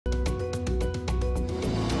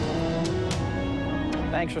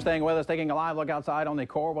Thanks for staying with us. Taking a live look outside on the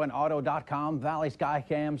CorwinAuto.com Valley Sky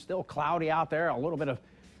Cam. Still cloudy out there. A little bit of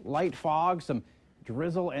light fog, some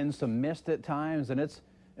drizzle and some mist at times, and it's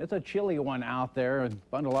a chilly one out there.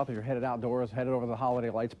 Bundle up if you're headed outdoors, headed over the holiday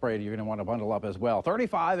lights parade. You're going to want to bundle up as well.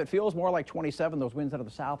 35. It feels more like 27. Those winds out of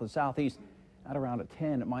the south and southeast at around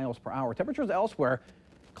 10 miles per hour. Temperatures elsewhere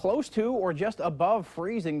close to or just above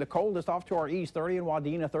freezing. The coldest off to our east, 30 in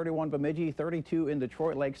Wadena, 31 Bemidji, 32 in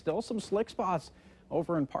Detroit Lake. Still some slick spots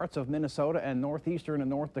over in parts of Minnesota and northeastern and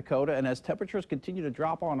North Dakota. And as temperatures continue to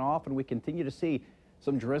drop on off and we continue to see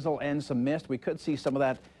some drizzle and some mist, we could see some of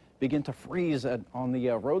that begin to freeze on the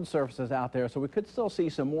road surfaces out there. So we could still see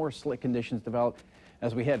some more slick conditions develop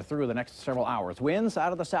as we head through the next several hours. Winds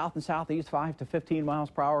out of the south and southeast, 5 to 15 miles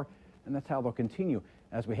per hour. And that's how they'll continue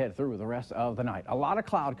as we head through the rest of the night. A lot of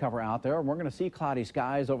cloud cover out there. We're going to see cloudy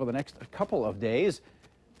skies over the next couple of days.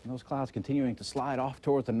 And those clouds continuing to slide off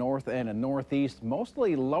towards the north and the northeast.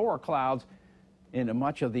 Mostly lower clouds in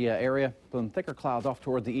much of the area. Some thicker clouds off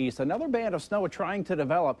towards the east. Another band of snow trying to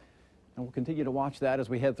develop. And we'll continue to watch that as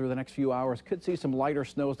we head through the next few hours. Could see some lighter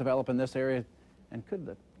snows develop in this area. And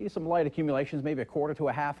could be some light accumulations, maybe a quarter to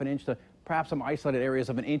a half an inch to perhaps some isolated areas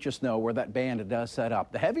of an inch of snow where that band does set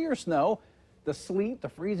up. The heavier snow, the sleet, the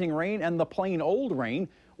freezing rain, and the plain old rain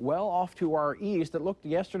well off to our east. It looked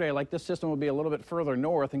yesterday like this system would be a little bit further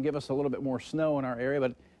north and give us a little bit more snow in our area,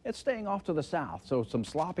 but it's staying off to the south. So some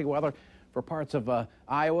sloppy weather for parts of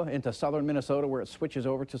Iowa into southern Minnesota where it switches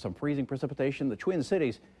over to some freezing precipitation. The Twin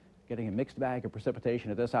Cities getting a mixed bag of precipitation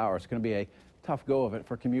at this hour. It's going to be a tough go of it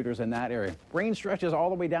for commuters in that area. Rain stretches all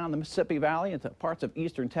the way down the Mississippi Valley into parts of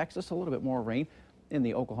eastern Texas. A little bit more rain in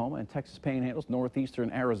the Oklahoma and Texas panhandles,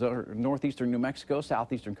 northeastern Arizona, northeastern New Mexico,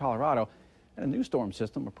 southeastern Colorado, and a new storm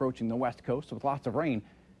system approaching the west coast with lots of rain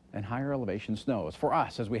and higher elevation snows. For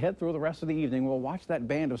us, as we head through the rest of the evening, we'll watch that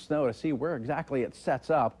band of snow to see where exactly it sets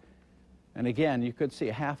up. And again, you could see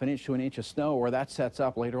a half an inch to an inch of snow where that sets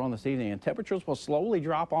up later on this evening. And temperatures will slowly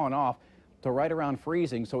drop on off to right around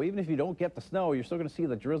freezing. So even if you don't get the snow, you're still going to see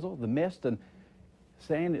the drizzle, the mist, and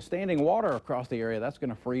standing water across the area. That's going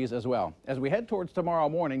to freeze as well. As we head towards tomorrow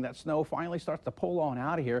morning, that snow finally starts to pull on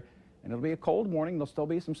out of here. And it'll be a cold morning. There'll still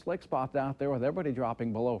be some slick spots out there with everybody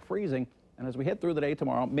dropping below freezing. And as we head through the day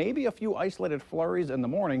tomorrow, maybe a few isolated flurries in the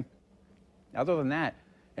morning. Other than that,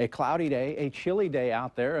 a cloudy day, a chilly day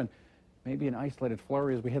out there, and maybe an isolated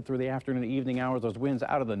flurry as we head through the afternoon and evening hours. Those winds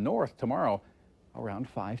out of the north tomorrow around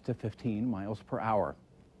 5 to 15 miles per hour.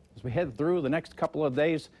 As we head through the next couple of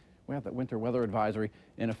days, we have that winter weather advisory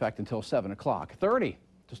in effect until 7 o'clock. 30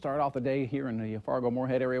 to start off the day here in the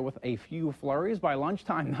Fargo-Moorhead area with a few flurries. By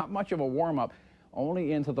lunchtime, not much of a warm-up,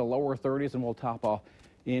 only into the lower 30s, and we'll top off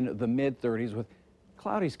in the mid-30s with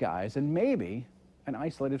cloudy skies and maybe an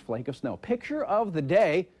isolated flake of snow. Picture of the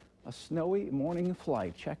day, a snowy morning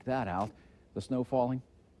flight. Check that out. The snow falling,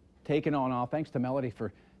 taking on off. Thanks to Melody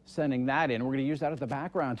for sending that in. We're going to use that as the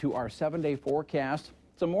background to our 7-day forecast.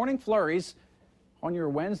 Some morning flurries on your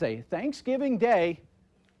Wednesday. Thanksgiving Day,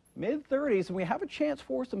 mid-30s, and we have a chance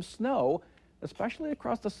for some snow, especially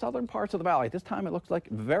across the southern parts of the valley. This time it looks like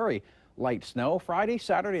very light snow. Friday,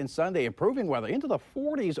 Saturday, and Sunday, improving weather into the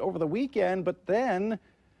 40s over the weekend, but then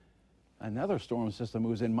another storm system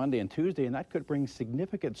moves in Monday and Tuesday, and that could bring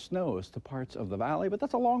significant snows to parts of the valley, but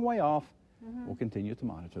that's a long way off. We'll continue to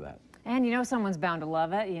monitor that. And you know someone's bound to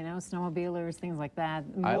love it, you know, snowmobilers, things like that.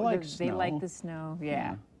 I like snow. They like the snow,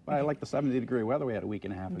 yeah. But I like the 70-degree weather we had a week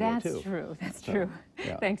and a half ago, too. That's true. That's true.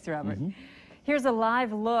 Yeah. Thanks, Robert. Here's a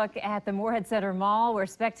live look at the Moorhead Center Mall where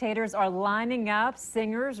spectators are lining up,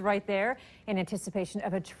 singers right there, in anticipation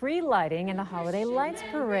of a tree lighting and the Holiday Lights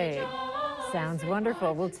Parade. Sounds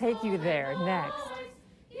wonderful. We'll take you there next.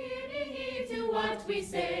 Give heed to what we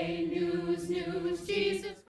say, news